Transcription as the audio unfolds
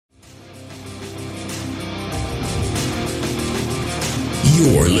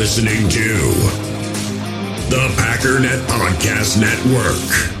You're listening to the Packernet Podcast Network.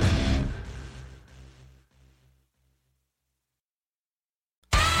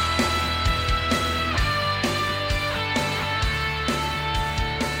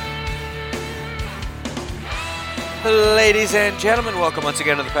 Ladies and gentlemen, welcome once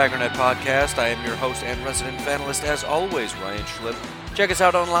again to the Packernet Podcast. I am your host and resident fanalist, as always, Ryan Schlipp. Check us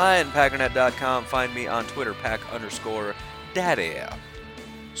out online, packernet.com. Find me on Twitter, pack_daddy.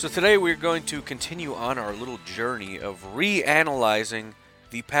 So today we're going to continue on our little journey of reanalyzing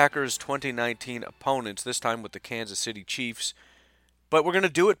the Packers' 2019 opponents, this time with the Kansas City Chiefs. But we're going to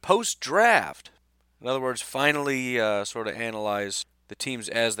do it post-draft. In other words, finally sort of analyze the teams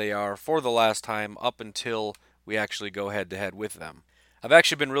as they are for the last time up until we actually go head-to-head with them. I've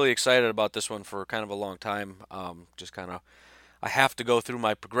actually been really excited about this one for kind of a long time. I have to go through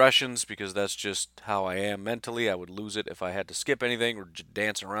my progressions because that's just how I am mentally. I would lose it if I had to skip anything or just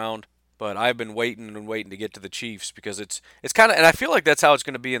dance around. But I've been waiting to get to the Chiefs because it's kind of, and I feel like that's how it's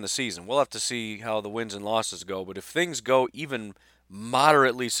going to be in the season. We'll have to see how the wins and losses go. But if things go even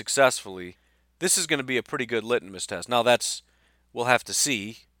moderately successfully, this is going to be a pretty good litmus test. Now we'll have to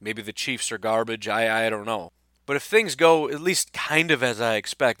see. Maybe the Chiefs are garbage. I don't know. But if things go at least kind of as I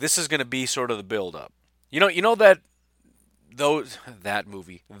expect, this is going to be sort of the build-up. You know those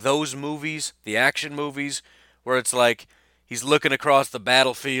movies, the action movies, where it's like he's looking across the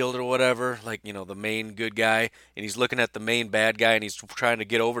battlefield or whatever, like, you know, the main good guy, and he's looking at the main bad guy, and he's trying to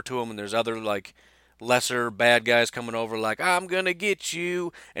get over to him, and there's other, like, lesser bad guys coming over, like, I'm going to get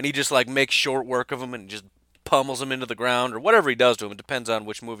you, and he just, like, makes short work of him and just pummels him into the ground, or whatever he does to him. It depends on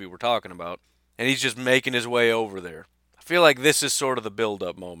which movie we're talking about. And he's just making his way over there. I feel like this is sort of the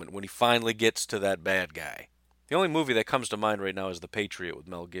build-up moment when he finally gets to that bad guy. The only movie that comes to mind right now is The Patriot with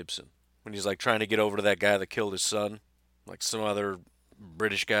Mel Gibson. When he's like trying to get over to that guy that killed his son. Like some other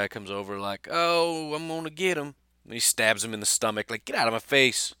British guy comes over like, oh, I'm going to get him. And he stabs him in the stomach like, get out of my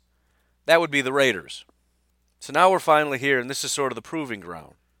face. That would be the Raiders. So now we're finally here, and this is sort of the proving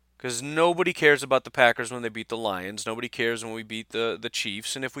ground. Because nobody cares about the Packers when they beat the Lions. Nobody cares when we beat the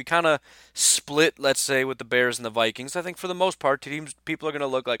Chiefs. And if we kind of split, let's say, with the Bears and the Vikings, I think for the most part, people are going to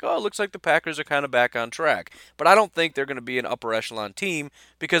look like, oh, it looks like the Packers are kind of back on track. But I don't think they're going to be an upper echelon team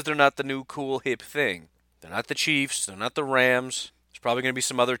because they're not the new cool hip thing. They're not the Chiefs. They're not the Rams. There's probably going to be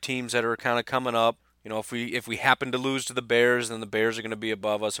some other teams that are kind of coming up. You know, if we happen to lose to the Bears, then the Bears are going to be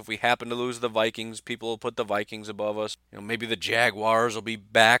above us. If we happen to lose to the Vikings, people will put the Vikings above us. You know, maybe the Jaguars will be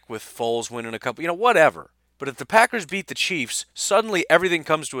back with Foles winning a couple. You know, whatever. But if the Packers beat the Chiefs, suddenly everything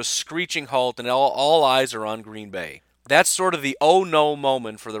comes to a screeching halt and all eyes are on Green Bay. That's sort of the oh no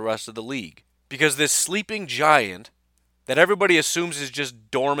moment for the rest of the league. Because this sleeping giant that everybody assumes is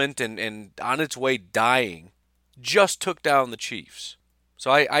just dormant and on its way dying just took down the Chiefs. So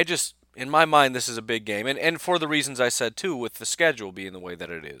I just... in my mind, this is a big game, and for the reasons I said, too, with the schedule being the way that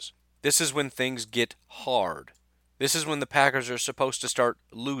it is. This is when things get hard. This is when the Packers are supposed to start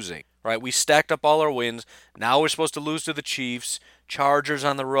losing, right? We stacked up all our wins. Now we're supposed to lose to the Chiefs. Chargers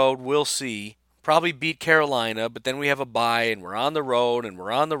on the road, we'll see. Probably beat Carolina, but then we have a bye, and we're on the road, and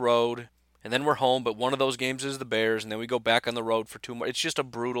then we're home, but one of those games is the Bears, and then we go back on the road for 2 more. It's just a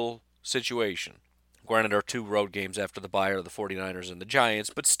brutal situation. Granted, our 2 road games after the bye are the 49ers and the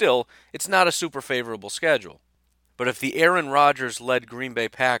Giants, but still, it's not a super favorable schedule. But if the Aaron Rodgers-led Green Bay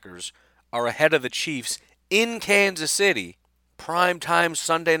Packers are ahead of the Chiefs in Kansas City, primetime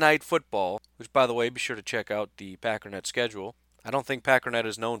Sunday night football, which, by the way, be sure to check out the Packernet schedule. I don't think Packernet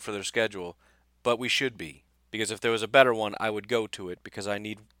is known for their schedule, but we should be, because if there was a better one, I would go to it, because I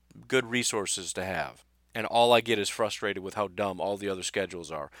need good resources to have. And all I get is frustrated with how dumb all the other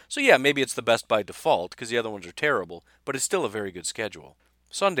schedules are. So yeah, maybe it's the best by default, because the other ones are terrible, but it's still a very good schedule.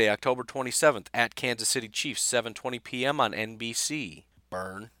 Sunday, October 27th, at Kansas City Chiefs, 7:20 p.m. on NBC.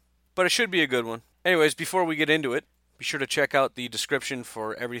 Burn. But it should be a good one. Anyways, before we get into it, be sure to check out the description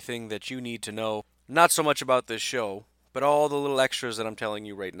for everything that you need to know, not so much about this show, but all the little extras that I'm telling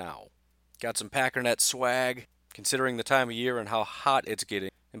you right now. Got some Packernet swag, considering the time of year and how hot it's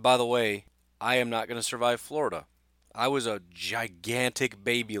getting. And by the way, I am not going to survive Florida. I was a gigantic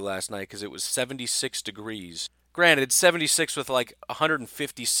baby last night because it was 76 degrees. Granted, 76 with like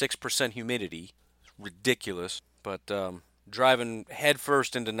 156% humidity. Ridiculous. But driving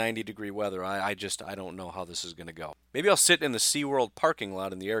headfirst into 90-degree weather, I don't know how this is going to go. Maybe I'll sit in the SeaWorld parking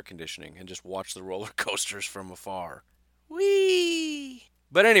lot in the air conditioning and just watch the roller coasters from afar. Whee!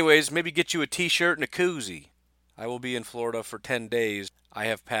 But anyways, maybe get you a t-shirt and a koozie. I will be in Florida for 10 days. I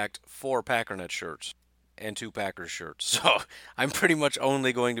have packed 4 Packernet shirts and 2 Packers shirts. So I'm pretty much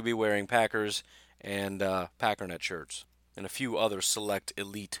only going to be wearing Packers and Packernet shirts. and a few other select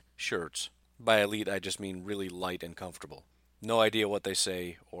elite shirts. By elite, I just mean really light and comfortable. No idea what they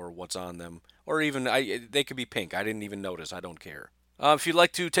say or what's on them, or even they could be pink. I didn't even notice. I don't care. If you'd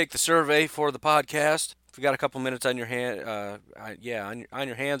like to take the survey for the podcast, if you got a couple minutes on your hand, on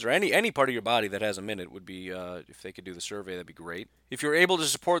your hands or any part of your body that has a minute, would be if they could do the survey, that'd be great. If you're able to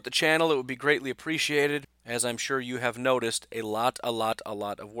support the channel, it would be greatly appreciated. As I'm sure you have noticed, a lot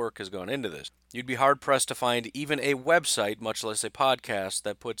of work has gone into this. You'd be hard pressed to find even a website, much less a podcast,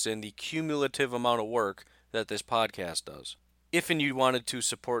 that puts in the cumulative amount of work that this podcast does. If and you wanted to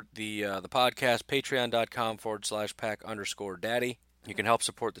support the podcast, patreon.com/pack_daddy. You can help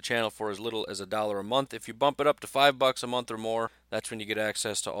support the channel for as little as $1 a month. If you bump it up to $5 a month or more, that's when you get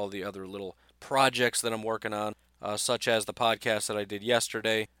access to all the other little projects that I'm working on, such as the podcast that I did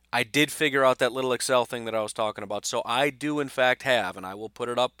yesterday. I did figure out that little Excel thing that I was talking about, so I do in fact have, and I will put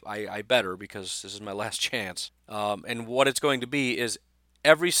it up, I better, because this is my last chance. And what it's going to be is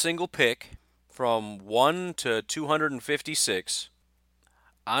every single pick from 1 to 256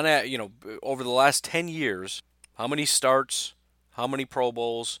 over the last 10 years, how many starts, how many Pro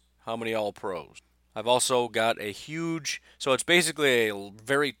Bowls, how many All-Pros. I've also got a huge, so it's basically a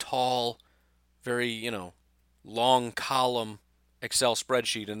very tall, very, long column Excel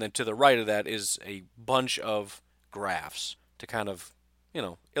spreadsheet, and then to the right of that is a bunch of graphs to kind of,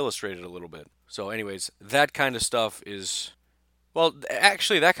 illustrate it a little bit. So anyways, that kind of stuff is, well,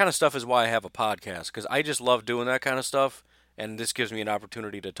 actually that kind of stuff is why I have a podcast, because I just love doing that kind of stuff. And this gives me an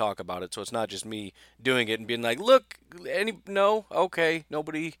opportunity to talk about it, so it's not just me doing it and being like, look, okay,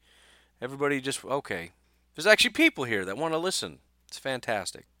 nobody, everybody just, okay. There's actually people here that want to listen. It's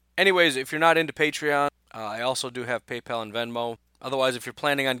fantastic. Anyways, if you're not into Patreon, I also do have PayPal and Venmo. Otherwise, if you're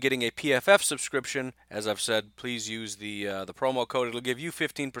planning on getting a PFF subscription, as I've said, please use the promo code. It'll give you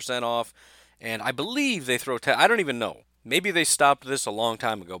 15% off. And I believe they throw I don't even know. Maybe they stopped this a long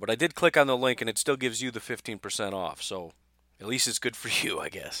time ago, but I did click on the link and it still gives you the 15% off. So at least it's good for you, I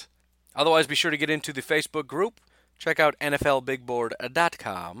guess. Otherwise, be sure to get into the Facebook group. Check out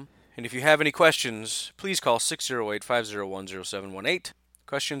NFLBigBoard.com. And if you have any questions, please call 608-501-0718.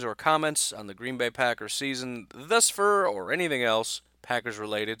 Questions or comments on the Green Bay Packers season thus far or anything else Packers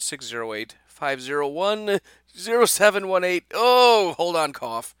related, 608-501-0718. Oh, hold on,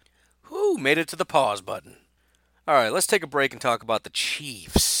 cough. Whew, made it to the pause button. All right, let's take a break and talk about the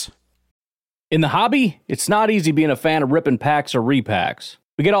Chiefs. In the hobby, it's not easy being a fan of ripping packs or repacks.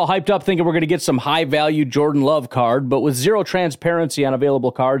 We get all hyped up thinking we're going to get some high-value Jordan Love card, but with zero transparency on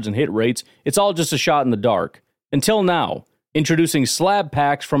available cards and hit rates, it's all just a shot in the dark. Until now, introducing slab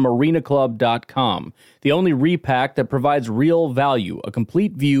packs from arenaclub.com, the only repack that provides real value, a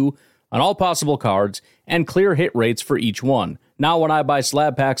complete view on all possible cards, and clear hit rates for each one. Now when I buy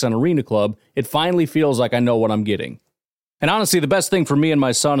slab packs on Arena Club, it finally feels like I know what I'm getting. And honestly, the best thing for me and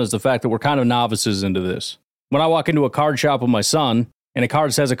my son is the fact that we're kind of novices into this. When I walk into a card shop with my son, and a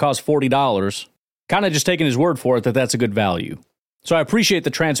card says it costs $40, kind of just taking his word for it that that's a good value. So I appreciate the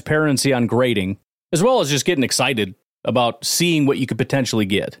transparency on grading, as well as just getting excited about seeing what you could potentially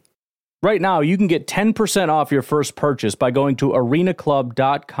get. Right now, you can get 10% off your first purchase by going to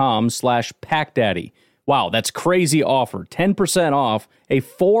arenaclub.com/packdaddy. Wow, that's crazy offer. 10% off a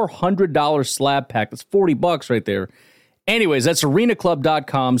 $400 slab pack. That's $40 right there. Anyways, that's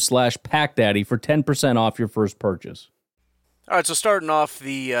arenaclub.com/packdaddy for 10% off your first purchase. All right, so starting off,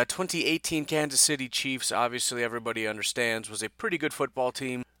 the 2018 Kansas City Chiefs, obviously everybody understands, was a pretty good football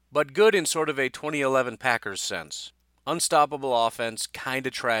team, but good in sort of a 2011 Packers sense. Unstoppable offense, kind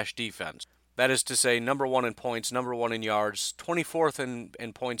of trash defense. That is to say, number 1 in points, number 1 in yards, 24th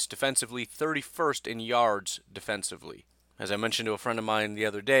in points defensively, 31st in yards defensively. As I mentioned to a friend of mine the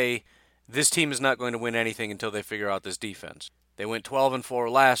other day, this team is not going to win anything until they figure out this defense. They went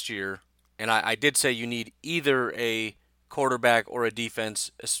 12-4 last year, and I did say you need either a quarterback or a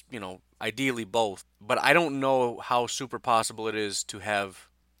defense, ideally both. But I don't know how super possible it is to have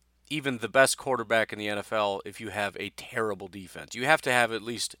even the best quarterback in the NFL if you have a terrible defense. You have to have at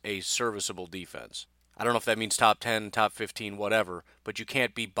least a serviceable defense. I don't know if that means top 10, top 15, whatever, but you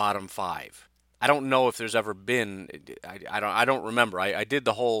can't be bottom 5. I don't know if there's ever been, I don't remember. I did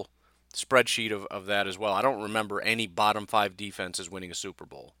the whole spreadsheet of that as well. I don't remember any bottom 5 defenses winning a Super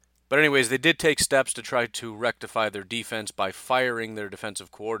Bowl. But anyways, they did take steps to try to rectify their defense by firing their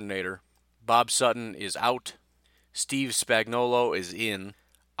defensive coordinator. Bob Sutton is out. Steve Spagnuolo is in.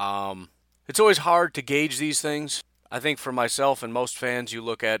 It's always hard to gauge these things. I think for myself and most fans, you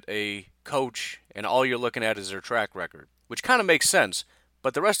look at a coach and all you're looking at is their track record, which kind of makes sense.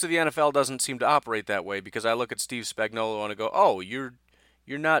 But the rest of the NFL doesn't seem to operate that way, because I look at Steve Spagnuolo and I go, oh, you're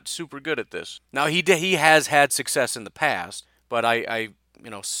you're not super good at this. Now, he has had success in the past, but I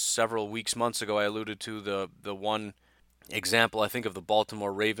several weeks, months ago, I alluded to the one example, I think, of the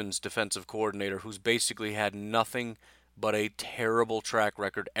Baltimore Ravens defensive coordinator who's basically had nothing but a terrible track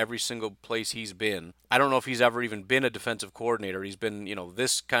record every single place he's been. I don't know if he's ever even been a defensive coordinator. He's been,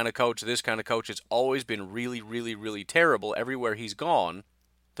 this kind of coach, this kind of coach. It's always been really, really, really terrible everywhere he's gone.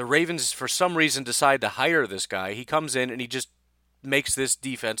 The Ravens, for some reason, decide to hire this guy. He comes in and he just makes this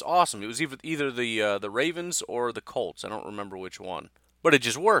defense awesome. It was either the Ravens or the Colts. I don't remember which one. But it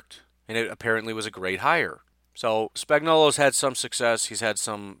just worked, and it apparently was a great hire. So Spagnuolo's had some success. He's had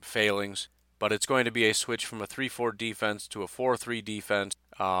some failings. But it's going to be a switch from a 3-4 defense to a 4-3 defense.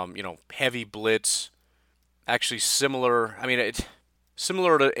 Heavy blitz. Actually similar. I mean,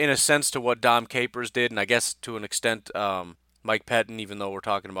 similar to, in a sense, to what Dom Capers did, and I guess to an extent Mike Pettin, even though we're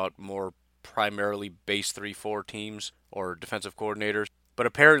talking about more primarily base 3-4 teams or defensive coordinators. But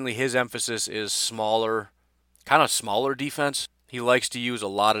apparently his emphasis is smaller defense. He likes to use a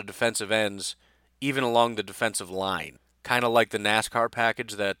lot of defensive ends, even along the defensive line. Kind of like the NASCAR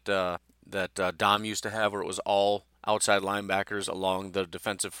package that Dom used to have, where it was all outside linebackers along the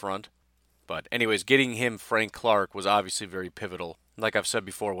defensive front. But anyways, getting him Frank Clark was obviously very pivotal. Like I've said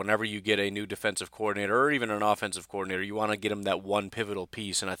before, whenever you get a new defensive coordinator or even an offensive coordinator, you want to get him that one pivotal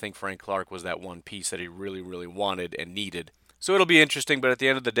piece, and I think Frank Clark was that one piece that he really, really wanted and needed. So it'll be interesting, but at the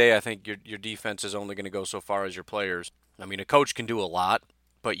end of the day, I think your defense is only going to go so far as your players. I mean, a coach can do a lot,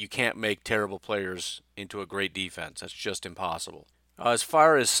 but you can't make terrible players into a great defense. That's just impossible. As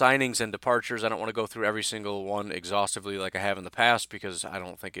far as signings and departures, I don't want to go through every single one exhaustively like I have in the past because I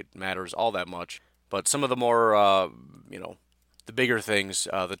don't think it matters all that much. But some of the more, the bigger things,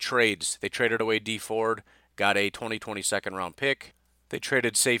 the trades. They traded away Dee Ford, got a 2020 second-round pick. They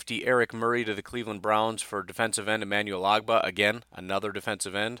traded safety Eric Murray to the Cleveland Browns for defensive end Emmanuel Ogbah, again, another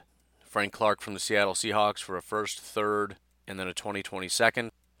defensive end. Frank Clark from the Seattle Seahawks for a first, third, and then a 2020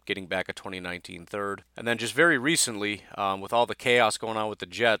 second. Getting back a 2019 third. And then just very recently, with all the chaos going on with the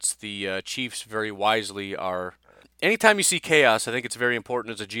Jets, the Chiefs very wisely are... Anytime you see chaos, I think it's very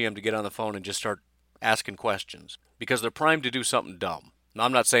important as a GM to get on the phone and just start asking questions. Because they're primed to do something dumb. Now,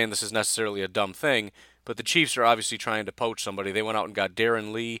 I'm not saying this is necessarily a dumb thing, but the Chiefs are obviously trying to poach somebody. They went out and got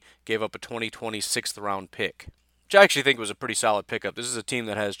Darren Lee, gave up a 2020 6th-round pick, which I actually think was a pretty solid pickup. This is a team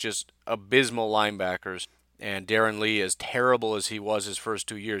that has just abysmal linebackers. And Darren Lee, as terrible as he was his first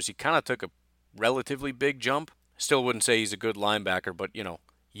 2 years, he kind of took a relatively big jump. Still wouldn't say he's a good linebacker, but,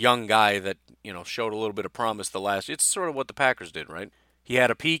 young guy that, showed a little bit of promise the last. It's sort of what the Packers did, right? He had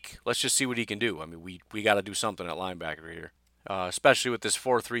a peak. Let's just see what he can do. I mean, we got to do something at linebacker here. Especially with this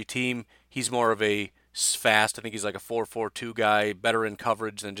 4-3 team. He's more of a fast. I think he's like a 4-4-2 guy, better in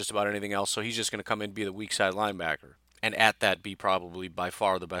coverage than just about anything else. So he's just going to come in and be the weak side linebacker. And at that, be probably by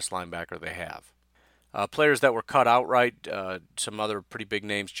far the best linebacker they have. Players that were cut outright, some other pretty big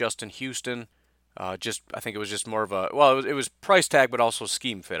names. Justin Houston, I think it was just more of it was price tag, but also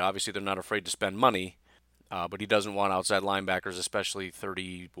scheme fit. Obviously, they're not afraid to spend money, but he doesn't want outside linebackers, especially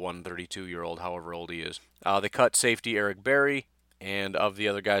 31, 32-year-old, however old he is. They cut safety Eric Berry, and of the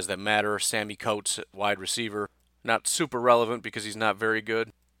other guys that matter, Sammy Coates, wide receiver. Not super relevant because he's not very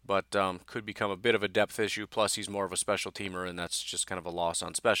good, but could become a bit of a depth issue. Plus, he's more of a special teamer, and that's just kind of a loss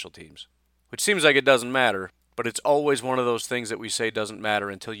on special teams. Which seems like it doesn't matter, but it's always one of those things that we say doesn't matter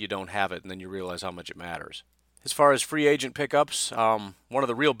until you don't have it, and then you realize how much it matters. As far as free agent pickups, one of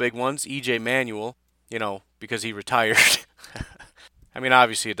the real big ones, E.J. Manuel, because he retired. I mean,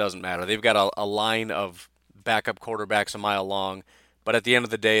 obviously it doesn't matter. They've got a line of backup quarterbacks a mile long, but at the end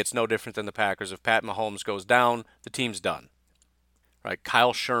of the day, it's no different than the Packers. If Pat Mahomes goes down, the team's done. Right?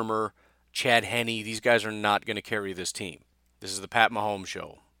 Kyle Shermer, Chad Henne, these guys are not going to carry this team. This is the Pat Mahomes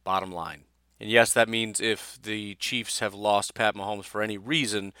show, bottom line. And yes, that means if the Chiefs have lost Pat Mahomes for any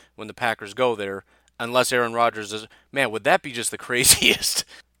reason when the Packers go there, unless Aaron Rodgers is... Man, would that be just the craziest?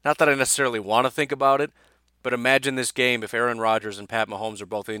 Not that I necessarily want to think about it, but imagine this game if Aaron Rodgers and Pat Mahomes are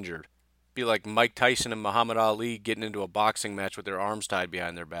both injured. It'd be like Mike Tyson and Muhammad Ali getting into a boxing match with their arms tied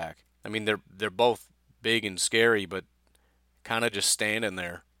behind their back. I mean, they're both big and scary, but kind of just standing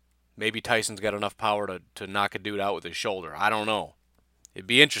there. Maybe Tyson's got enough power to knock a dude out with his shoulder. I don't know. It'd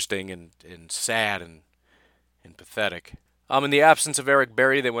be interesting and sad and pathetic. In the absence of Eric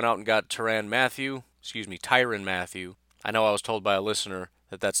Berry, they went out and got Tyrann Mathieu. I know I was told by a listener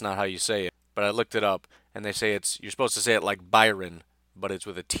that that's not how you say it, but I looked it up, and they say you're supposed to say it like Byron, but it's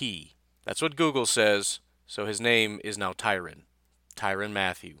with a T. That's what Google says, so his name is now Tyrann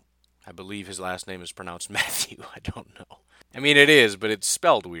Mathieu. I believe his last name is pronounced Matthew. I don't know. I mean, it is, but it's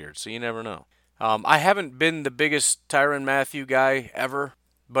spelled weird, so you never know. I haven't been the biggest Tyrann Mathieu guy ever,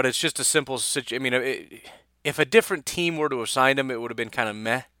 but it's just a simple situation. I mean, if a different team were to have signed him, it would have been kind of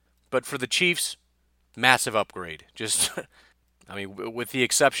meh. But for the Chiefs, massive upgrade. Just, I mean, with the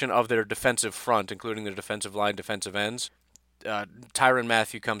exception of their defensive front, including their defensive line, defensive ends, Tyrann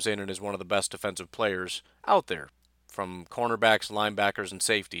Mathieu comes in and is one of the best defensive players out there. From cornerbacks, linebackers, and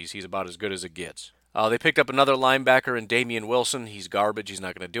safeties, he's about as good as it gets. They picked up another linebacker in Damian Wilson. He's garbage. He's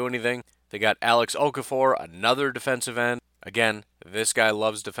not going to do anything. They got Alex Okafor, another defensive end. Again, this guy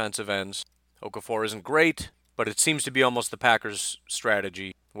loves defensive ends. Okafor isn't great, but it seems to be almost the Packers'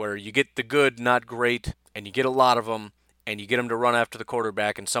 strategy, where you get the good, not great, and you get a lot of them, and you get them to run after the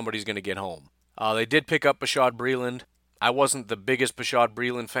quarterback, and somebody's going to get home. They did pick up Bashaud Breeland. I wasn't the biggest Bashaud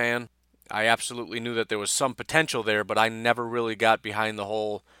Breeland fan. I absolutely knew that there was some potential there, but I never really got behind the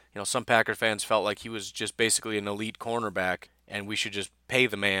whole, some Packer fans felt like he was just basically an elite cornerback, and we should just pay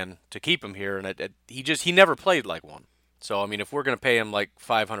the man to keep him here, and he never played like one. So, I mean, if we're going to pay him like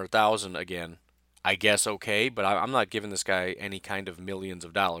 $500,000 again, I guess okay, but I'm not giving this guy any kind of millions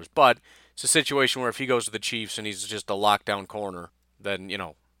of dollars. But it's a situation where if he goes to the Chiefs and he's just a lockdown corner, then,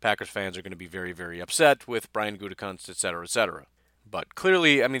 Packers fans are going to be very, very upset with Brian Gutekunst, et cetera, et cetera. But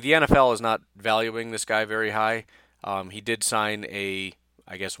clearly, I mean, the NFL is not valuing this guy very high. He did sign a,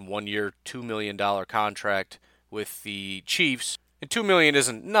 1-year, $2 million contract with the Chiefs. And $2 million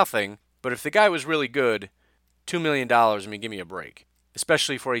isn't nothing, but if the guy was really good, $2 million, I mean, give me a break.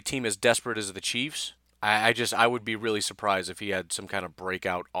 Especially for a team as desperate as the Chiefs, I would be really surprised if he had some kind of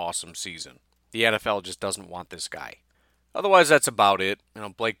breakout awesome season. The NFL just doesn't want this guy. Otherwise, that's about it.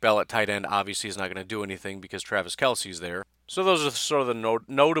 Blake Bell at tight end obviously is not going to do anything because Travis Kelce's there. So those are sort of the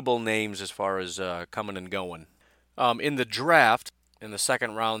notable names as far as coming and going. In the draft, in the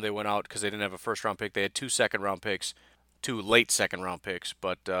second round, they went out because they didn't have a first-round pick. They had 2 second-round picks, 2 late second-round picks.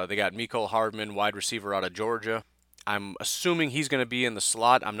 But they got Mecole Hardman, wide receiver out of Georgia. I'm assuming he's going to be in the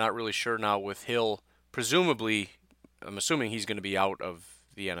slot. I'm not really sure now with Hill. Presumably, I'm assuming he's going to be out of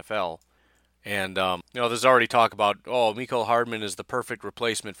the NFL. And, there's already talk about, Mecole Hardman is the perfect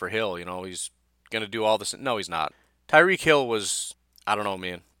replacement for Hill. He's going to do all this. No, he's not. Tyreek Hill was, I don't know,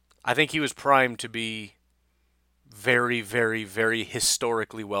 man. I think he was primed to be very, very, very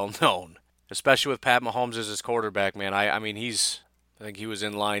historically well known, especially with Pat Mahomes as his quarterback, man. I think he was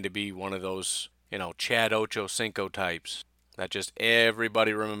in line to be one of those, Chad Ochocinco types that just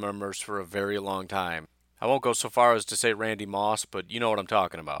everybody remembers for a very long time. I won't go so far as to say Randy Moss, but you know what I'm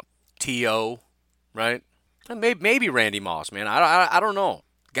talking about. T.O., right? Maybe Randy Moss, man. I don't know.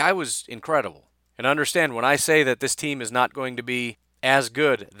 Guy was incredible. And understand, when I say that this team is not going to be as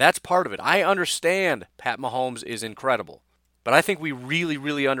good, that's part of it. I understand Pat Mahomes is incredible. But I think we really,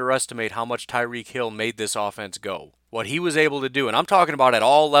 really underestimate how much Tyreek Hill made this offense go. What he was able to do, and I'm talking about at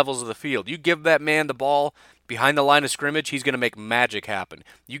all levels of the field. You give that man the ball behind the line of scrimmage, he's going to make magic happen.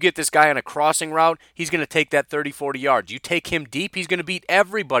 You get this guy on a crossing route, he's going to take that 30, 40 yards. You take him deep, he's going to beat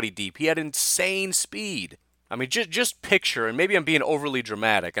everybody deep. He had insane speed. I mean, just picture, and maybe I'm being overly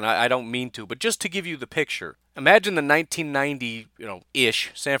dramatic, and I don't mean to, but just to give you the picture. Imagine the 1990,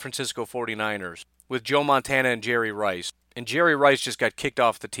 San Francisco 49ers with Joe Montana and Jerry Rice. And Jerry Rice just got kicked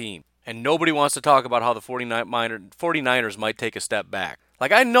off the team. And nobody wants to talk about how the 49ers might take a step back.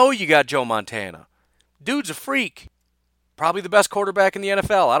 Like, I know you got Joe Montana. Dude's a freak. Probably the best quarterback in the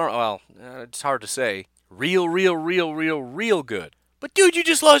NFL. I don't know. Well, it's hard to say. Real good. But, dude, you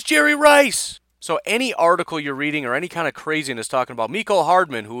just lost Jerry Rice. So any article you're reading or any kind of craziness talking about Mecole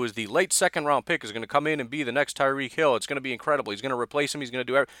Hardman, who is the late second-round pick, is going to come in and be the next Tyreek Hill. It's going to be incredible. He's going to replace him. He's going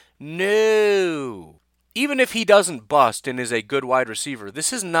to do everything. No. Even if he doesn't bust and is a good wide receiver,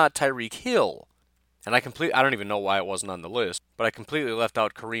 this is not Tyreek Hill. And I don't even know why it wasn't on the list, but I completely left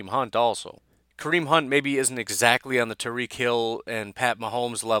out Kareem Hunt also. Kareem Hunt maybe isn't exactly on the Tyreek Hill and Pat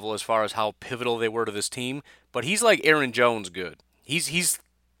Mahomes level as far as how pivotal they were to this team, but he's like Aaron Jones good. He's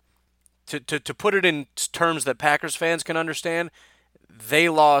to put it in terms that Packers fans can understand, they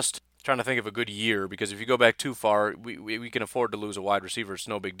lost, trying to think of a good year, because if you go back too far, we can afford to lose a wide receiver. It's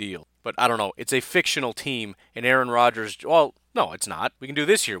no big deal. But I don't know. It's a fictional team, and Aaron Rodgers, well, no, it's not. We can do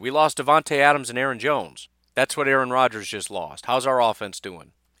this year. We lost Devontae Adams and Aaron Jones. That's what Aaron Rodgers just lost. How's our offense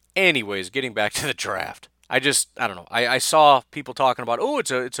doing? Anyways, getting back to the draft. I don't know. I saw people talking about,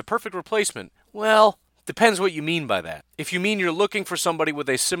 it's a perfect replacement. Well, depends what you mean by that. If you mean you're looking for somebody with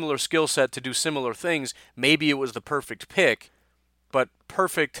a similar skill set to do similar things, maybe it was the perfect pick, but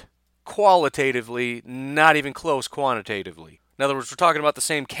perfect qualitatively, not even close quantitatively. In other words, we're talking about the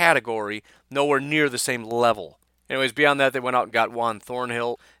same category, nowhere near the same level. Anyways, beyond that, they went out and got Juan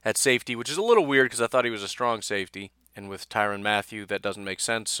Thornhill at safety, which is a little weird because I thought he was a strong safety. And with Tyrann Mathieu, that doesn't make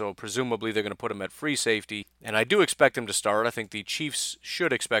sense, so presumably they're going to put him at free safety. And I do expect him to start. I think the Chiefs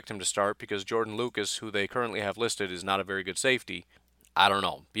should expect him to start because Jordan Lucas, who they currently have listed, is not a very good safety. I don't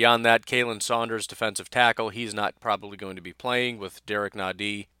know. Beyond that, Kalen Saunders, defensive tackle, he's not probably going to be playing with Derek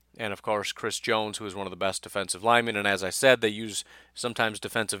Nadi. And, of course, Chris Jones, who is one of the best defensive linemen. And as I said, they use sometimes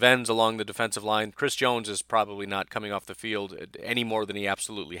defensive ends along the defensive line. Chris Jones is probably not coming off the field any more than he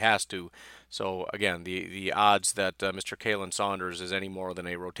absolutely has to. So, again, the odds that Mr. Kalen Saunders is any more than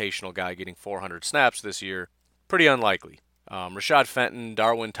a rotational guy getting 400 snaps this year, pretty unlikely. Rashad Fenton,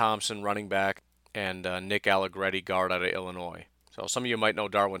 Darwin Thompson, running back, and Nick Allegretti, guard out of Illinois. So some of you might know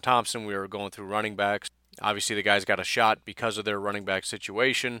Darwin Thompson. We were going through running backs. Obviously, the guy's got a shot because of their running back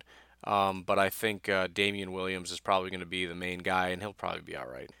situation, but I think Damian Williams is probably going to be the main guy, and he'll probably be all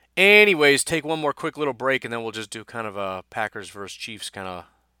right. Anyways, take one more quick little break, and then we'll just do kind of a Packers versus Chiefs kind of.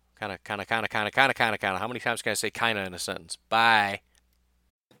 How many times can I say kind of in a sentence? Bye.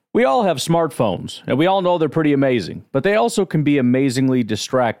 We all have smartphones, and we all know they're pretty amazing, but they also can be amazingly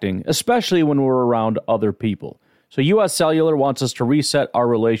distracting, especially when we're around other people. So US Cellular wants us to reset our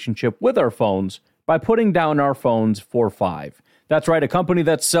relationship with our phones by putting down our phones for $5. That's right, a company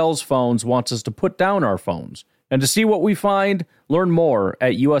that sells phones wants us to put down our phones. And to see what we find, learn more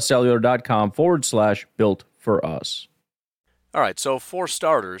at uscellular.com/built for us. All right, so for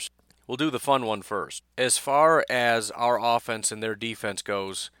starters, we'll do the fun one first. As far as our offense and their defense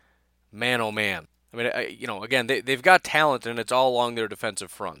goes, man, oh man. I mean, again, they've got talent, and it's all along their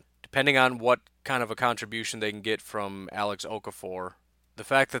defensive front. Depending on what kind of a contribution they can get from Alex Okafor, the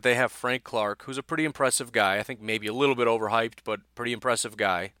fact that they have Frank Clark, who's a pretty impressive guy, I think maybe a little bit overhyped, but pretty impressive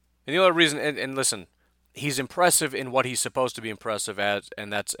guy. And the other reason, and listen, he's impressive in what he's supposed to be impressive as,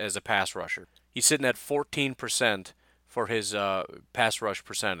 and that's as a pass rusher. He's sitting at 14% for his pass rush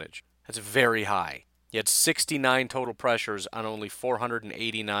percentage. That's very high. He had 69 total pressures on only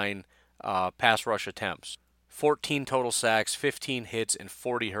 489 pass rush attempts. 14 total sacks, 15 hits, and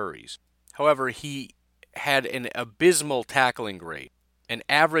 40 hurries. However, he had an abysmal tackling grade. An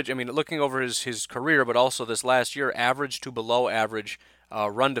average, looking over his career, but also this last year, average to below average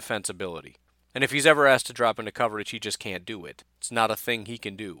run defense ability. And if he's ever asked to drop into coverage, he just can't do it. It's not a thing he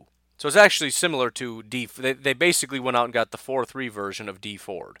can do. So it's actually similar to they basically went out and got the 4-3 version of D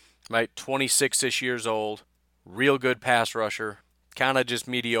Ford. Right, 26-ish years old, real good pass rusher, kind of just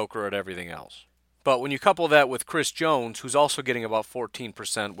mediocre at everything else. But when you couple that with Chris Jones, who's also getting about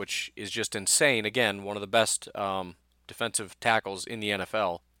 14%, which is just insane, again, one of the best defensive tackles in the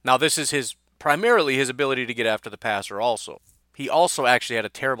NFL. Now, this is primarily his ability to get after the passer also. He also actually had a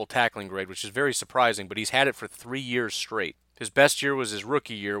terrible tackling grade, which is very surprising, but he's had it for 3 years straight. His best year was his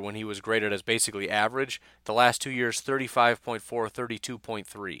rookie year when he was graded as basically average. The last 2 years, 35.4,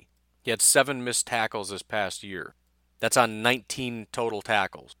 32.3. He had 7 missed tackles this past year. That's on 19 total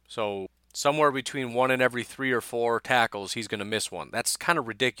tackles. So somewhere between 1 in every 3 or 4 tackles, he's going to miss one. That's kind of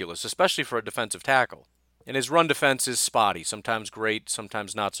ridiculous, especially for a defensive tackle. And his run defense is spotty, sometimes great,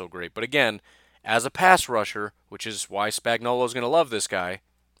 sometimes not so great. But again, as a pass rusher, which is why Spagnuolo's going to love this guy,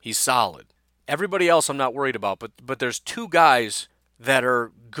 he's solid. Everybody else I'm not worried about, but there's 2 guys that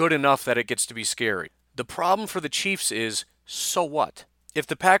are good enough that it gets to be scary. The problem for the Chiefs is, so what? If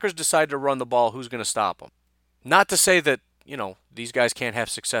the Packers decide to run the ball, who's going to stop them? Not to say that, these guys can't have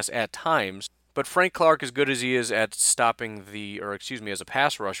success at times, but Frank Clark, as good as he is at stopping as a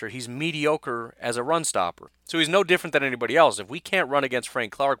pass rusher, he's mediocre as a run stopper. So he's no different than anybody else. If we can't run against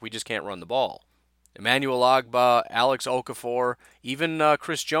Frank Clark, we just can't run the ball. Emmanuel Ogbah, Alex Okafor, even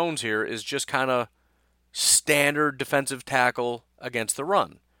Chris Jones here is just kind of standard defensive tackle against the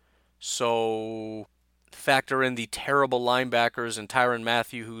run. So factor in the terrible linebackers and Tyrann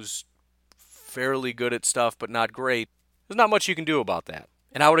Mathieu, who's fairly good at stuff but not great. There's not much you can do about that.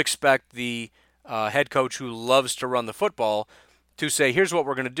 And I would expect the head coach who loves to run the football to say, here's what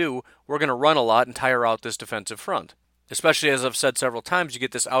we're going to do. We're going to run a lot and tire out this defensive front. Especially, as I've said several times, you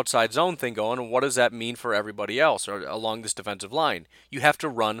get this outside zone thing going, and what does that mean for everybody else or along this defensive line? You have to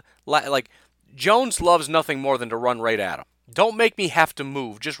run. Jones loves nothing more than to run right at him. Don't make me have to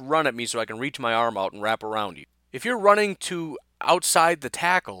move. Just run at me so I can reach my arm out and wrap around you. If you're running to outside the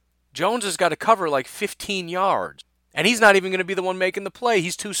tackle, Jones has got to cover like 15 yards. And he's not even going to be the one making the play.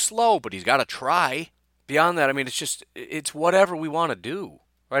 He's too slow, but he's got to try. Beyond that, it's whatever we want to do.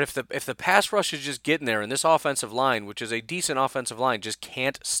 Right, if the pass rush is just getting there, and this offensive line, which is a decent offensive line, just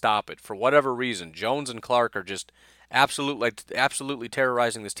can't stop it for whatever reason, Jones and Clark are just absolutely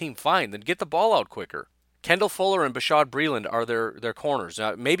terrorizing this team, fine, then get the ball out quicker. Kendall Fuller and Bashaud Breeland are their corners.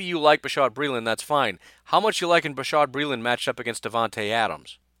 Now, maybe you like Bashaud Breeland, that's fine. How much you liking Bashaud Breeland matched up against Devontae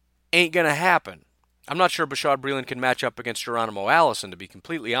Adams? Ain't going to happen. I'm not sure Bashaud Breeland can match up against Geronimo Allison, to be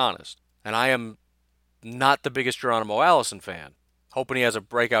completely honest. And I am not the biggest Geronimo Allison fan. Hoping he has a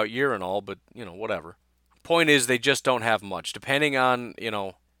breakout year and all, but, whatever. Point is, they just don't have much. Depending on,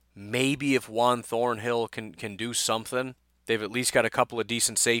 maybe if Juan Thornhill can do something, they've at least got a couple of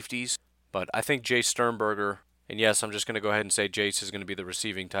decent safeties. But I think Jace Sternberger, and yes, I'm just going to go ahead and say Jace is going to be the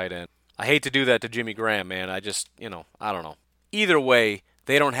receiving tight end. I hate to do that to Jimmy Graham, man. I just, I don't know. Either way,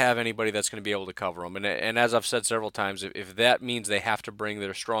 they don't have anybody that's going to be able to cover them. And as I've said several times, if that means they have to bring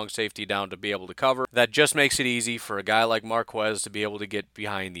their strong safety down to be able to cover, that just makes it easy for a guy like Marquez to be able to get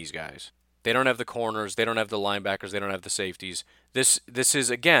behind these guys. They don't have the corners, they don't have the linebackers, they don't have the safeties. This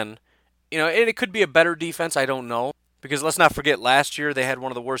is, again, and it could be a better defense, I don't know. Because let's not forget, last year they had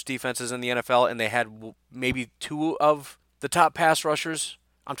one of the worst defenses in the NFL, and they had maybe two of the top pass rushers.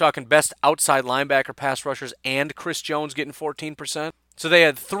 I'm talking best outside linebacker pass rushers and Chris Jones getting 14%. So they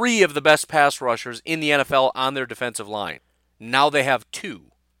had three of the best pass rushers in the NFL on their defensive line. Now they have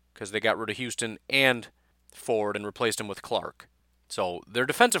two, because they got rid of Houston and Ford and replaced him with Clark. So their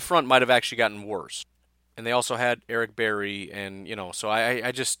defensive front might have actually gotten worse. And they also had Eric Berry, and, so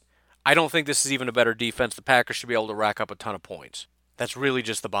I don't think this is even a better defense. The Packers should be able to rack up a ton of points. That's really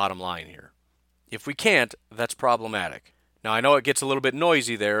just the bottom line here. If we can't, that's problematic. Now, I know it gets a little bit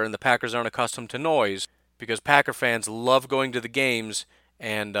noisy there, and the Packers aren't accustomed to noise, because Packer fans love going to the games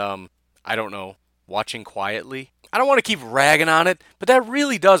and, watching quietly. I don't want to keep ragging on it, but that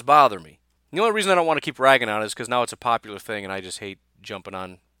really does bother me. The only reason I don't want to keep ragging on it is because now it's a popular thing, and I just hate jumping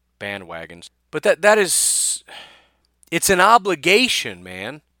on bandwagons. But it's an obligation,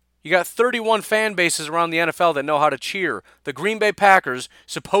 man. You got 31 fan bases around the NFL that know how to cheer. The Green Bay Packers,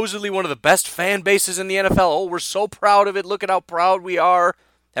 supposedly one of the best fan bases in the NFL. Oh, we're so proud of it. Look at how proud we are.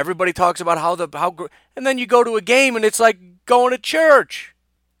 Everybody talks about and then you go to a game and it's like going to church.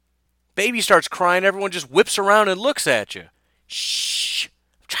 Baby starts crying. Everyone just whips around and looks at you. Shh,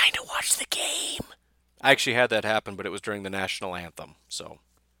 I'm trying to watch the game. I actually had that happen, but it was during the national anthem. So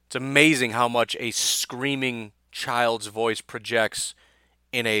it's amazing how much a screaming child's voice projects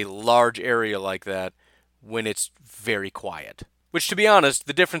in a large area like that when it's very quiet. Which, to be honest,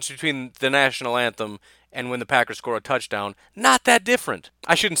 the difference between the national anthem and when the Packers score a touchdown, not that different.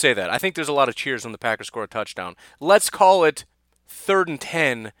 I shouldn't say that. I think there's a lot of cheers when the Packers score a touchdown. Let's call it 3rd and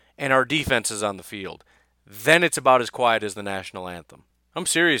 10 and our defense is on the field. Then it's about as quiet as the national anthem. I'm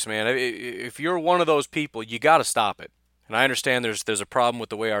serious, man. If you're one of those people, you got to stop it. And I understand there's a problem with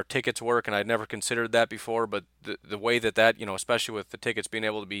the way our tickets work, and I'd never considered that before, but the way that, especially with the tickets being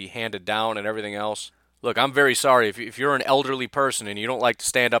able to be handed down and everything else. Look, I'm very sorry. If you're an elderly person and you don't like to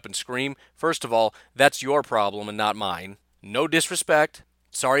stand up and scream, first of all, that's your problem and not mine. No disrespect.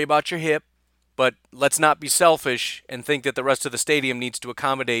 Sorry about your hip. But let's not be selfish and think that the rest of the stadium needs to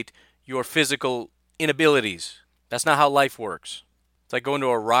accommodate your physical inabilities. That's not how life works. It's like going to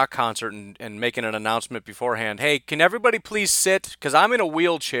a rock concert and making an announcement beforehand. Hey, can everybody please sit? Because I'm in a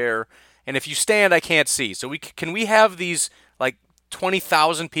wheelchair, and if you stand, I can't see. So can we have these,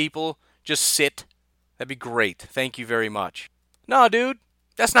 20,000 people just sit? That'd be great. Thank you very much. No, dude,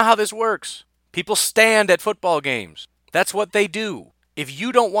 that's not how this works. People stand at football games. That's what they do. If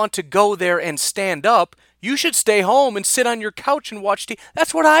you don't want to go there and stand up, you should stay home and sit on your couch and watch TV.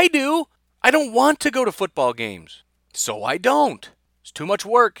 That's what I do. I don't want to go to football games. So I don't. It's too much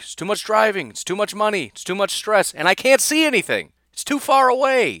work. It's too much driving. It's too much money. It's too much stress. And I can't see anything. It's too far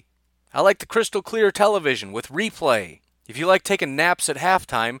away. I like the crystal clear television with replay. If you like taking naps at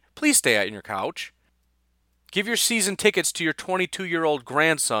halftime, please stay on your couch. Give your season tickets to your 22-year-old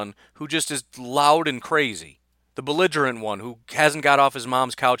grandson who just is loud and crazy. The belligerent one who hasn't got off his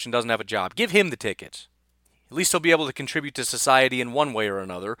mom's couch and doesn't have a job. Give him the tickets. At least he'll be able to contribute to society in one way or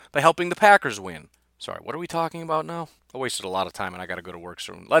another by helping the Packers win. Sorry, what are we talking about now? I wasted a lot of time and I got to go to work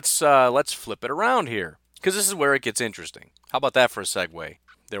soon. Let's flip it around here, because this is where it gets interesting. How about that for a segue?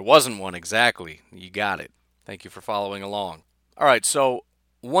 There wasn't one exactly. You got it. Thank you for following along. All right, so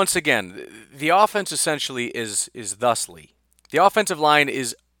once again, the offense essentially is thusly. The offensive line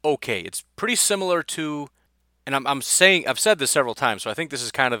is okay. It's pretty similar to, and I've said this several times, so I think this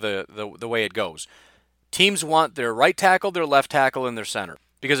is kind of the way it goes. Teams want their right tackle, their left tackle, and their center.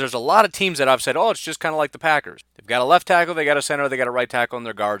 Because there's a lot of teams that I've said, it's just kind of like the Packers. They've got a left tackle, they got a center, they got a right tackle, and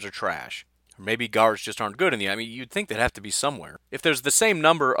their guards are trash. Or maybe guards just aren't good in the end. I mean, you'd think they'd have to be somewhere. If there's the same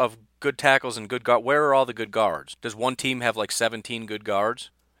number of good tackles and good guards, where are all the good guards? Does one team have 17 good guards?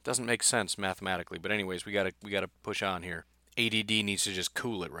 It doesn't make sense mathematically. But anyways, we gotta push on here. ADD needs to just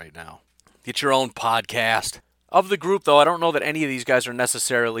cool it right now. Get your own podcast. Of the group, though, I don't know that any of these guys are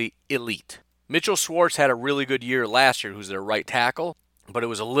necessarily elite. Mitchell Schwartz had a really good year last year, who's their right tackle. but it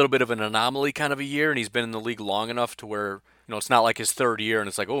was a little bit of an anomaly kind of a year, and he's been in the league long enough to where, it's not like his third year and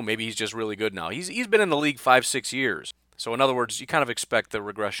it's like, oh, maybe he's just really good now. He's been in the league 5-6 years. So in other words, you kind of expect the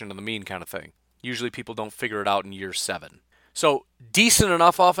regression to the mean kind of thing. Usually people don't figure it out in year 7. So decent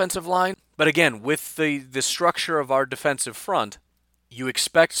enough offensive line, but again, with the structure of our defensive front, you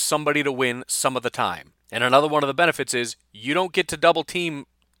expect somebody to win some of the time. And another one of the benefits is you don't get to double team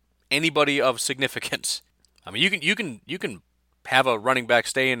anybody of significance. I mean, you can have a running back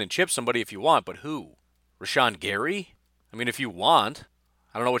stay in and chip somebody if you want, but who? Rashawn Gary? I mean, if you want.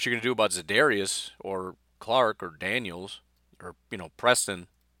 I don't know what you're going to do about Za'Darius or Clark or Daniels or, Preston.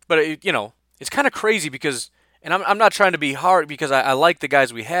 But, it's kind of crazy because, and I'm not trying to be hard because I like the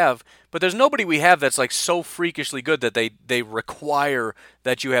guys we have, but there's nobody we have that's like so freakishly good that they require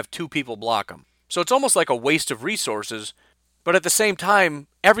that you have 2 people block them. So it's almost like a waste of resources, but at the same time,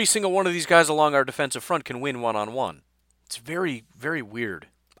 every single one of these guys along our defensive front can win one-on-one. It's very, very weird.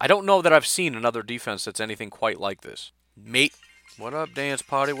 I don't know that I've seen another defense that's anything quite like this. Mate, what up, Dance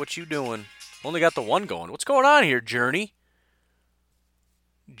Party? What you doing? Only got the one going. What's going on here, Journey?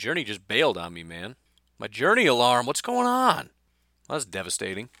 Journey just bailed on me, man. My Journey alarm, what's going on? Well, that's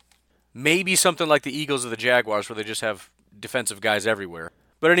devastating. Maybe something like the Eagles or the Jaguars where they just have defensive guys everywhere.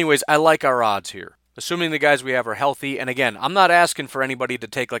 But anyways, I like our odds here. Assuming the guys we have are healthy, and again, I'm not asking for anybody to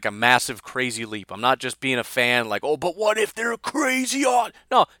take like a massive, crazy leap. I'm not just being a fan like, oh, but what if they're crazy odd?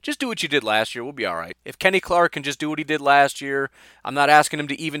 No, just do what you did last year. We'll be all right. If Kenny Clark can just do what he did last year, I'm not asking him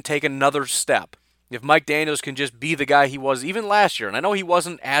to even take another step. If Mike Daniels can just be the guy he was even last year, and I know he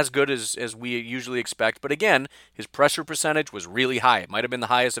wasn't as good as we usually expect, but again, his pressure percentage was really high. It might have been the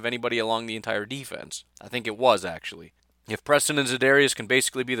highest of anybody along the entire defense. I think it was, actually. If Preston and Za'Darius can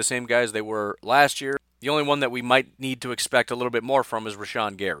basically be the same guys they were last year, the only one that we might need to expect a little bit more from is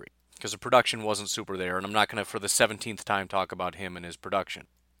Rashawn Gary, because the production wasn't super there, and I'm not going to, for the 17th time, talk about him and his production.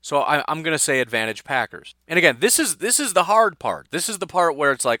 So I'm going to say advantage Packers. And again, this is the hard part. This is the part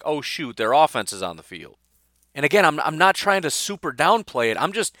where it's like, oh shoot, their offense is on the field. And again, I'm not trying to super downplay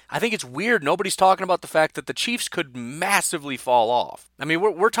it. I think it's weird. Nobody's talking about the fact that the Chiefs could massively fall off. I mean,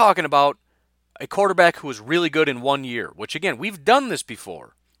 we're talking about a quarterback who was really good in 1 year, which again, we've done this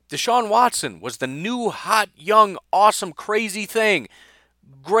before. Deshaun Watson was the new, hot, young, awesome, crazy thing.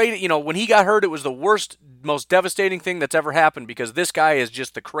 Great, when he got hurt, it was the worst, most devastating thing that's ever happened because this guy is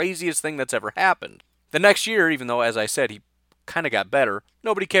just the craziest thing that's ever happened. The next year, even though, as I said, he kind of got better,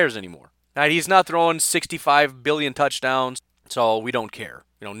 nobody cares anymore. Now, he's not throwing 65 billion touchdowns, so we don't care.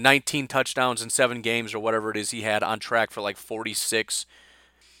 19 touchdowns in 7 games or whatever it is he had, on track for like 46.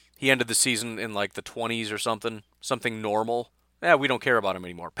 He ended the season in like the 20s or something normal. We don't care about him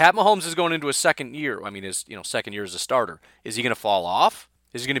anymore. Pat Mahomes is going into his second year. I mean, his second year as a starter. Is he going to fall off?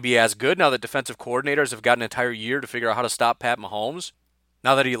 Is he going to be as good now that defensive coordinators have got an entire year to figure out how to stop Pat Mahomes?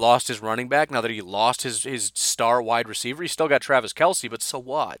 Now that he lost his running back, now that he lost his star wide receiver, he's still got Travis Kelce, but so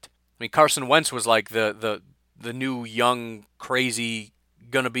what? I mean, Carson Wentz was like the new, young, crazy,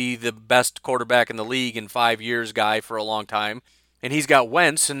 going to be the best quarterback in the league in 5 years guy for a long time. And he's got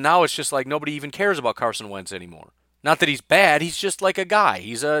Wentz, and now it's just like nobody even cares about Carson Wentz anymore. Not that he's bad, he's just like a guy.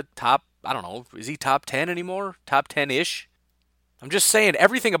 He's a top, I don't know, is he top 10 anymore? Top 10-ish? I'm just saying,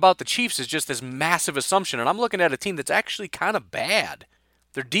 everything about the Chiefs is just this massive assumption, and I'm looking at a team that's actually kind of bad.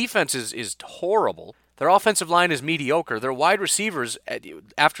 Their defense is horrible. Their offensive line is mediocre. Their wide receivers,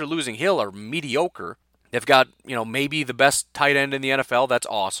 after losing Hill, are mediocre. They've got, maybe the best tight end in the NFL. That's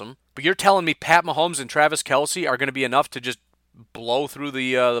awesome. But you're telling me Pat Mahomes and Travis Kelce are going to be enough to just blow through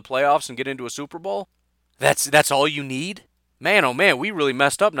the playoffs and get into a Super Bowl? That's all you need? Man, oh man, we really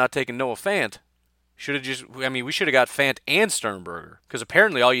messed up not taking Noah Fant. We should have got Fant and Sternberger, because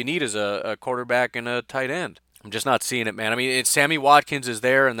apparently all you need is a quarterback and a tight end. I'm just not seeing it, man. I mean, Sammy Watkins is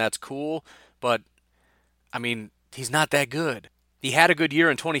there, and that's cool, but, I mean, he's not that good. He had a good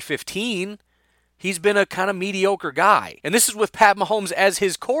year in 2015. He's been a kind of mediocre guy. And this is with Pat Mahomes as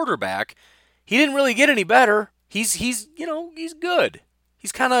his quarterback. He didn't really get any better. He's good.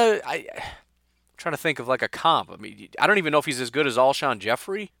 He's kind of... I'm trying to think of like a comp. I mean, I don't even know if he's as good as Alshon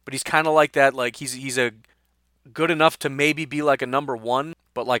Jeffrey, but he's kind of like that. Like he's a good enough to maybe be like a number one,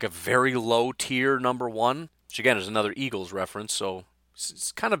 but like a very low tier number one, which again is another Eagles reference. So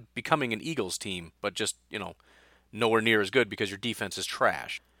it's kind of becoming an Eagles team, but just, nowhere near as good because your defense is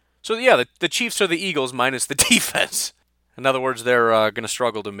trash. So yeah, the Chiefs are the Eagles minus the defense. In other words, they're going to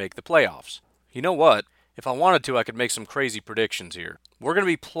struggle to make the playoffs. You know what? If I wanted to, I could make some crazy predictions here. We're going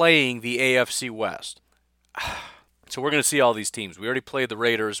to be playing the AFC West. So we're going to see all these teams. We already played the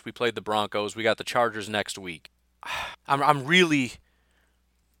Raiders. We played the Broncos. We got the Chargers next week. I might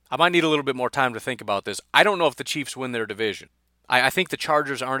need a little bit more time to think about this. I don't know if the Chiefs win their division. I think the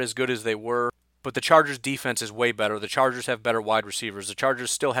Chargers aren't as good as they were, but the Chargers' defense is way better. The Chargers have better wide receivers. The Chargers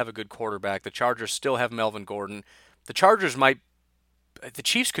still have a good quarterback. The Chargers still have Melvin Gordon. The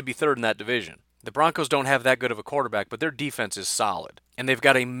Chiefs could be third in that division. The Broncos don't have that good of a quarterback, but their defense is solid. And they've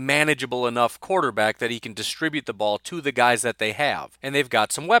got a manageable enough quarterback that he can distribute the ball to the guys that they have. And they've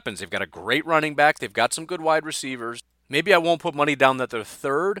got some weapons. They've got a great running back. They've got some good wide receivers. Maybe I won't put money down that they're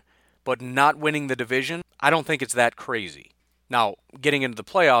third, but not winning the division, I don't think it's that crazy. Now, getting into the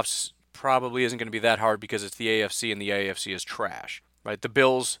playoffs probably isn't going to be that hard because it's the AFC and the AFC is trash. Right? The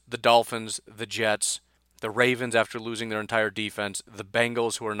Bills, the Dolphins, the Jets, the Ravens after losing their entire defense, the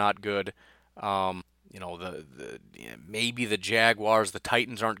Bengals who are not good, maybe the Jaguars, the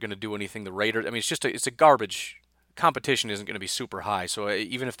Titans aren't going to do anything. The Raiders, I mean, it's a garbage. Competition isn't going to be super high, so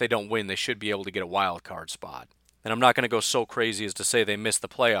even if they don't win, they should be able to get a wild card spot. And I'm not going to go so crazy as to say they missed the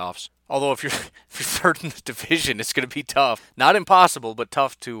playoffs. Although if you're third in the division, it's going to be tough. Not impossible, but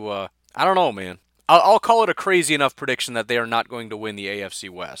tough to. I don't know, man. I'll call it a crazy enough prediction that they are not going to win the AFC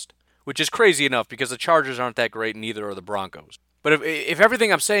West, which is crazy enough because the Chargers aren't that great, and neither are the Broncos. But if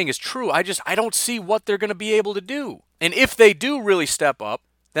everything I'm saying is true, I don't see what they're going to be able to do. And if they do really step up,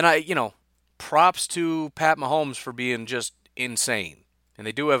 then props to Pat Mahomes for being just insane. And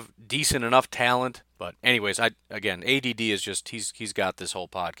they do have decent enough talent. But anyways, ADD is just, he's got this whole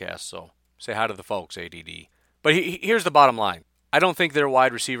podcast. So say hi to the folks, ADD. But here's the bottom line. I don't think their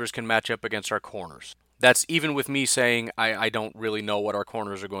wide receivers can match up against our corners. That's even with me saying I don't really know what our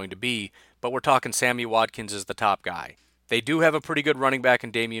corners are going to be. But we're talking Sammy Watkins is the top guy. They do have a pretty good running back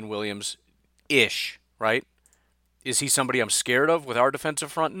in Damian Williams-ish, right? Is he somebody I'm scared of with our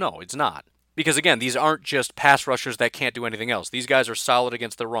defensive front? No, it's not. Because, again, these aren't just pass rushers that can't do anything else. These guys are solid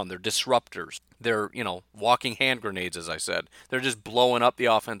against the run. They're disruptors. They're, walking hand grenades, as I said. They're just blowing up the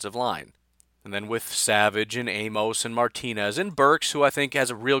offensive line. And then with Savage and Amos and Martinez and Burks, who I think has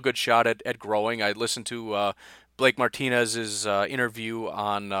a real good shot at growing. I listened to Blake Martinez's interview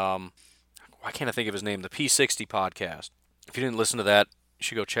on, why can't I think of his name? The P60 podcast. If you didn't listen to that, you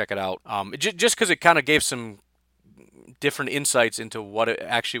should go check it out. Just because it kind of gave some different insights into what it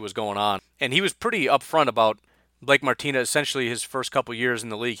actually was going on. And he was pretty upfront about Blake Martinez. Essentially, his first couple years in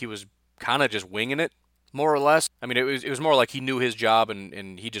the league, he was kind of just winging it, more or less. I mean, it was more like he knew his job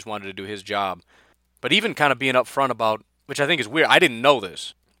and he just wanted to do his job. But even kind of being upfront about, which I think is weird, I didn't know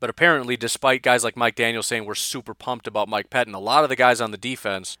this, but apparently despite guys like Mike Daniels saying we're super pumped about Mike Pettin, a lot of the guys on the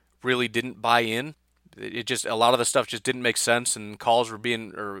defense really didn't buy in. A lot of the stuff just didn't make sense, and plays were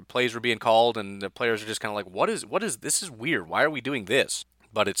being called, and the players are just kind of like, what is this is weird. Why are we doing this?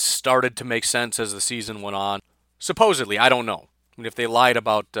 But it started to make sense as the season went on. Supposedly, I don't know. I mean, if they lied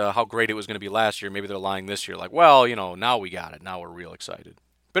about how great it was going to be last year, maybe they're lying this year. Like, well, now we got it. Now we're real excited.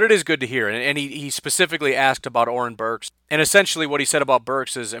 But it is good to hear. And he specifically asked about Oren Burks. And essentially what he said about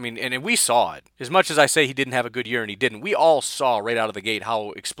Burks is, I mean, and we saw it. As much as I say he didn't have a good year and he didn't, we all saw right out of the gate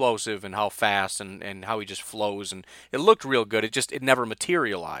how explosive and how fast and how he just flows. And it looked real good. It never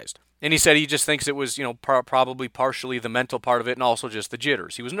materialized. And he said he just thinks it was, probably partially the mental part of it and also just the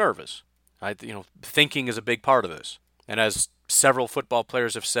jitters. He was nervous. Thinking is a big part of this. And as several football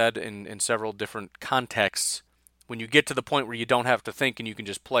players have said in several different contexts, when you get to the point where you don't have to think and you can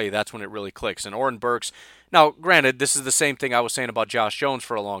just play, that's when it really clicks. And Oren Burks, now granted, this is the same thing I was saying about Josh Jones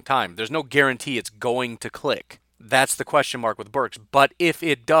for a long time. There's no guarantee it's going to click. That's the question mark with Burks. But if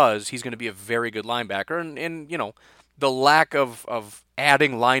it does, he's going to be a very good linebacker. And the lack of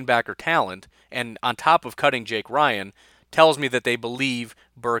adding linebacker talent and on top of cutting Jake Ryan tells me that they believe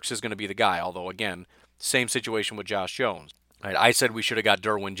Burks is going to be the guy. Although, again, same situation with Josh Jones. Right, I said we should have got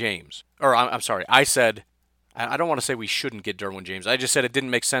Derwin James. Or, I'm sorry, I don't want to say we shouldn't get Derwin James. I just said it didn't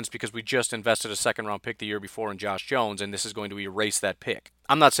make sense because we just invested a second-round pick the year before in Josh Jones, and this is going to erase that pick.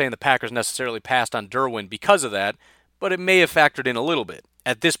 I'm not saying the Packers necessarily passed on Derwin because of that, but it may have factored in a little bit.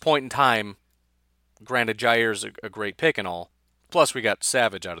 At this point in time, granted, Jair's a great pick and all, plus we got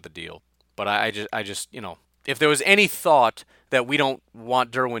Savage out of the deal. But I just if there was any thought that we don't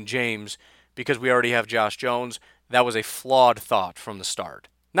want Derwin James because we already have Josh Jones, that was a flawed thought from the start.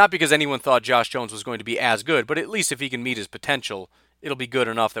 Not because anyone thought Josh Jones was going to be as good, but at least if he can meet his potential, it'll be good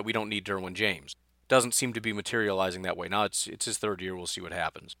enough that we don't need Derwin James. Doesn't seem to be materializing that way. Now it's his third year. We'll see what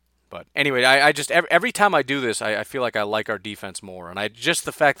happens. But anyway, I just every time I do this, I feel like I like our defense more, and just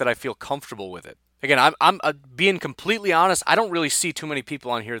the fact that I feel comfortable with it. Again, I'm being completely honest. I don't really see too many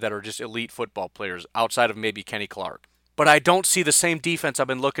people on here that are just elite football players outside of maybe Kenny Clark. But I don't see the same defense I've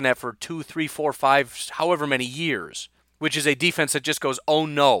been looking at for 2, 3, 4, 5, however many years. Which is a defense that just goes, oh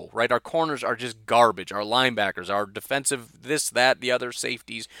no, right? Our corners are just garbage. Our linebackers, our defensive this, that, the other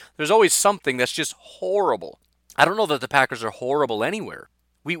safeties. There's always something that's just horrible. I don't know that the Packers are horrible anywhere.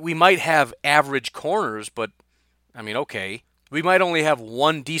 We might have average corners, but, I mean, okay. We might only have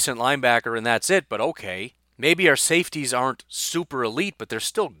one decent linebacker and that's it, but okay. Maybe our safeties aren't super elite, but they're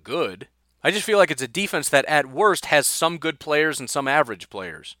still good. I just feel like it's a defense that at worst has some good players and some average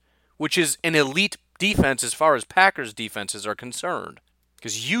players, which is an elite defense as far as Packers defenses are concerned.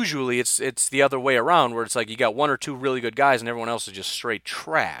 Because usually it's the other way around, where it's like you got one or two really good guys and everyone else is just straight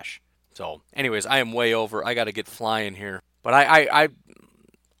trash. So, anyways, I am way over. I got to get flying here. But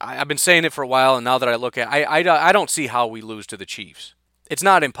I've been saying it for a while, and now that I look at it, I don't see how we lose to the Chiefs. It's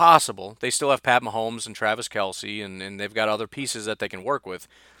not impossible. They still have Pat Mahomes and Travis Kelce, and they've got other pieces that they can work with.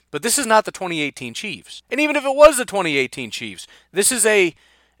 But this is not the 2018 Chiefs. And even if it was the 2018 Chiefs, this is a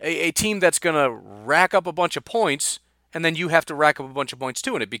team that's going to rack up a bunch of points, and then you have to rack up a bunch of points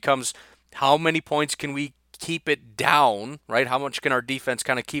too. And it becomes, how many points can we keep it down, right? How much can our defense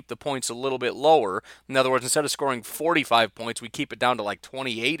kind of keep the points a little bit lower? In other words, instead of scoring 45 points, we keep it down to like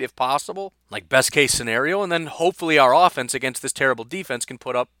 28 if possible, like best case scenario. And then hopefully our offense against this terrible defense can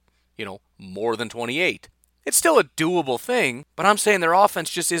put up, more than 28. It's still a doable thing, but I'm saying their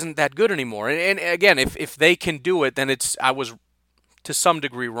offense just isn't that good anymore. And again, if they can do it, then I was to some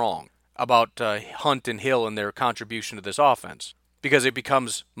degree wrong about Hunt and Hill and their contribution to this offense, because it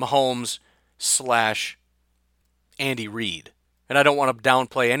becomes Mahomes / Andy Reid. And I don't want to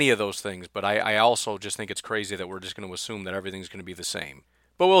downplay any of those things, but I also just think it's crazy that we're just going to assume that everything's going to be the same.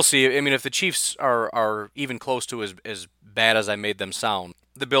 But we'll see. I mean, if the Chiefs are even close to as bad as I made them sound,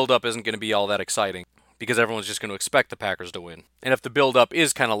 the build-up isn't going to be all that exciting, because everyone's just going to expect the Packers to win. And if the build-up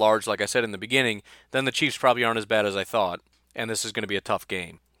is kind of large, like I said in the beginning, then the Chiefs probably aren't as bad as I thought, and this is going to be a tough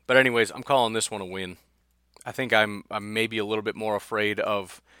game. But anyways, I'm calling this one a win. I think I'm maybe a little bit more afraid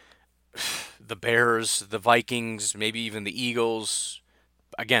of the Bears, the Vikings, maybe even the Eagles,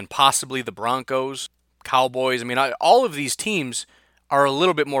 again, possibly the Broncos, Cowboys. I mean, all of these teams are a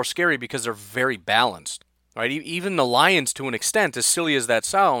little bit more scary because they're very balanced, right? Even the Lions, to an extent, as silly as that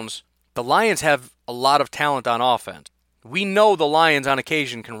sounds, the Lions have a lot of talent on offense. We know the Lions on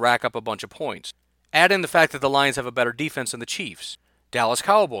occasion can rack up a bunch of points. Add in the fact that the Lions have a better defense than the Chiefs. Dallas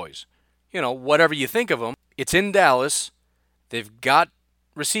Cowboys, whatever you think of them, it's in Dallas. They've got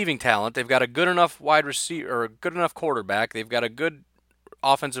receiving talent. They've got a good enough wide receiver, or a good enough quarterback. They've got a good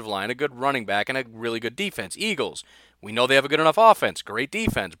offensive line, a good running back, and a really good defense. Eagles, we know they have a good enough offense, great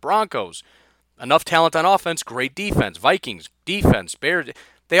defense. Broncos, enough talent on offense, great defense. Vikings, defense. Bears,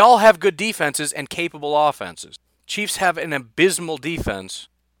 they all have good defenses and capable offenses. Chiefs have an abysmal defense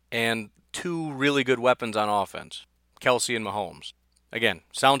and two really good weapons on offense, Kelce and Mahomes. Again,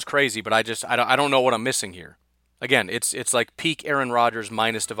 sounds crazy, but I don't know what I'm missing here. Again, it's like peak Aaron Rodgers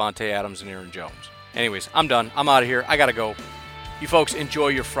minus Devontae Adams and Aaron Jones. Anyways, I'm done. I'm out of here. I gotta go. You folks enjoy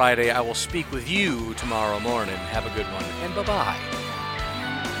your Friday. I will speak with you tomorrow morning. Have a good one, and bye-bye.